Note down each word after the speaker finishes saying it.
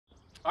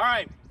All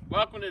right,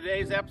 welcome to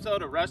today's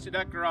episode of Rusty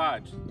Duck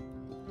Garage.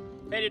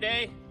 Hey,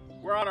 today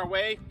we're on our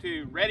way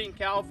to Redding,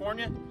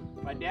 California.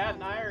 My dad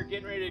and I are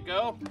getting ready to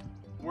go.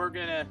 We're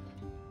gonna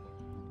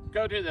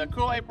go to the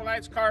Cool April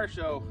Nights car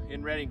show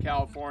in Redding,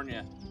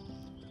 California.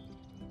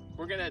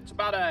 It's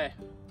about a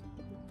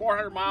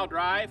 400-mile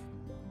drive.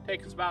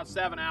 Take us about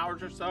 7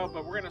 hours or so,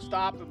 but we're gonna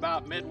stop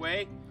about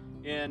midway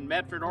in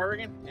Medford,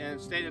 Oregon,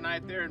 and stay the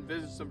night there and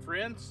visit some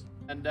friends.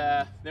 And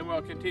then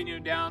we'll continue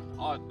down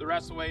the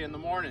rest of the way in the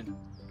morning.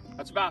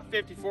 It's about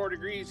 54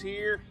 degrees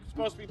here. It's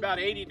supposed to be about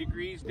 80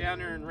 degrees down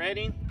there in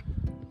Redding.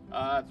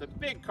 It's a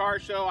big car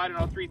show. I don't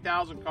know,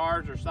 3,000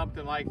 cars or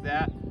something like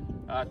that.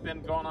 It's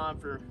been going on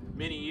for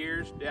many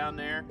years down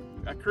there.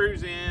 A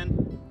cruise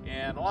in,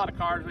 and a lot of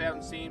cars we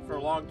haven't seen for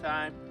a long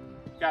time.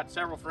 Got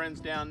several friends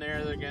down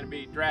there. They're going to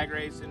be drag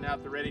racing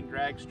out the Redding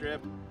drag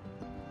strip,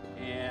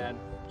 and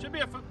it should be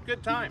a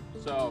good time.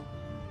 So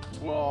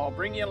we'll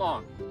bring you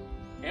along.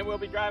 And we'll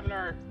be driving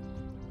our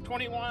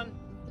 21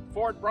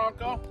 Ford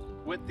Bronco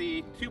with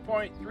the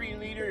 2.3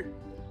 liter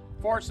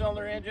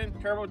 4-cylinder engine,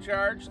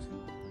 turbocharged.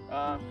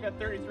 Got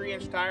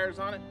 33-inch tires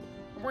on it.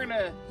 And we're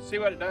gonna see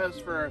what it does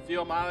for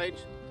fuel mileage.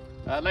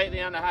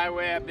 Lately on the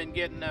highway, I've been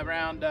getting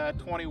around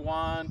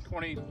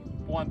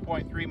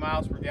 21.3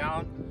 miles per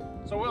gallon.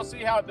 So we'll see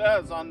how it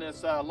does on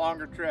this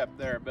longer trip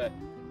there. But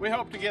we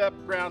hope to get up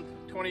around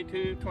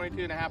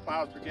 22.5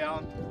 miles per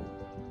gallon,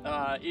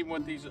 even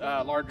with these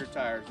larger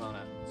tires on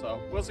it. So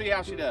we'll see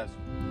how she does.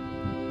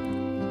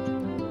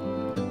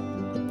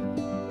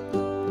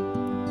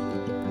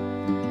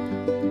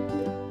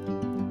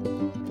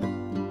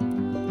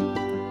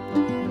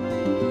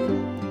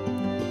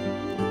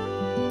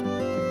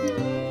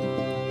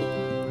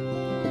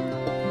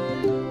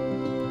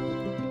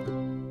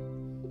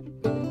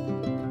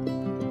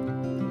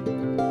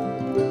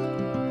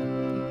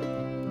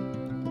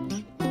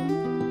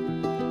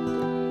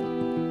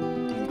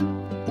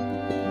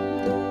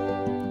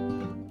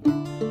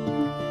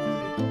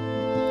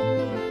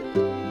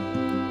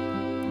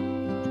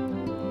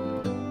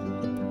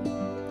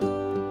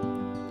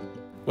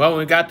 Well, when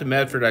we got to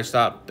Medford, I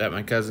stopped at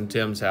my cousin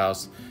Tim's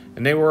house,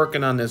 and they were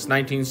working on this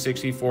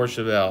 1964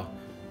 Chevelle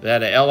that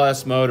had a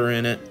LS motor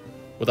in it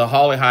with a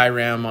Holly high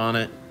ram on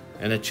it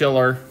and a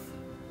chiller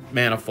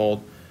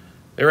manifold.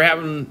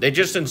 They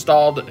just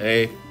installed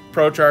a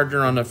Pro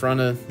Charger on the front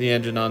of the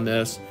engine on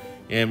this,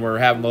 and we're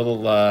having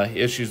little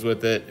issues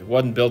with it. It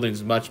wasn't building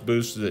as much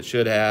boost as it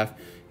should have,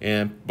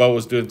 and Bo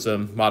was doing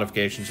some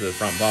modifications to the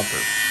front bumper.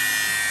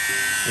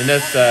 And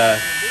this,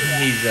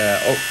 he's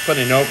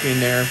putting an opening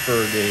there for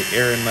the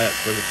air inlet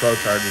for the Pro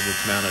Charger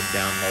that's mounted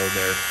down low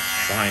there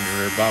behind the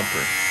rear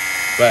bumper.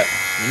 But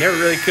we never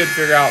really could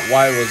figure out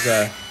why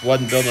it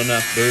wasn't building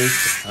enough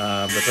boost.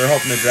 But they're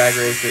hoping to drag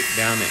race it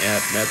down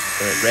at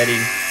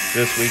Redding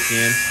this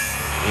weekend.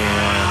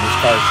 And this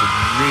car should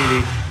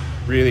really,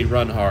 really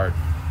run hard.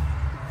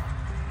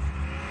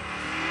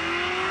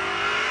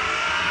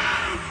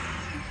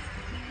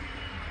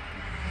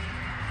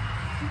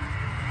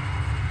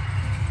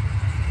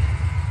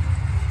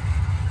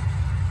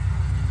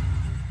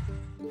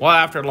 Well,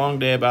 after a long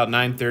day, about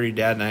 9:30,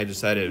 Dad and I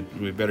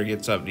decided we better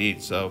get something to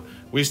eat. So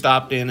we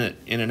stopped in at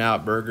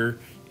In-N-Out Burger,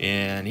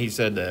 and he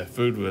said the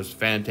food was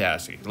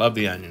fantastic. Love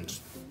the onions.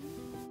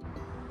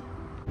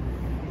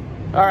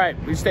 All right,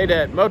 we stayed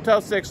at Motel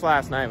 6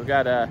 last night. We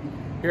got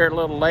here a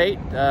little late.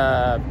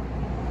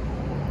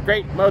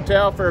 Great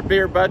motel for a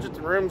beer budget.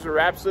 The rooms were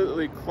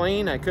absolutely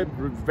clean. I was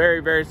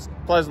very, very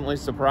pleasantly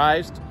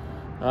surprised.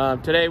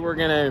 Today we're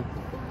gonna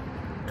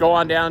go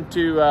on down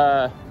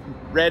to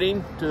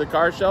Redding to the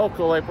car show,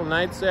 Cool April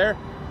Nights there.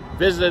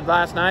 Visited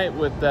last night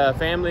with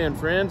family and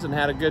friends and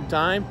had a good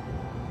time.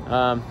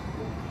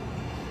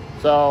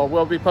 So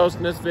we'll be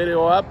posting this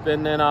video up,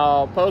 and then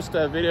I'll post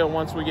a video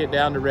once we get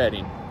down to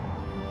Redding.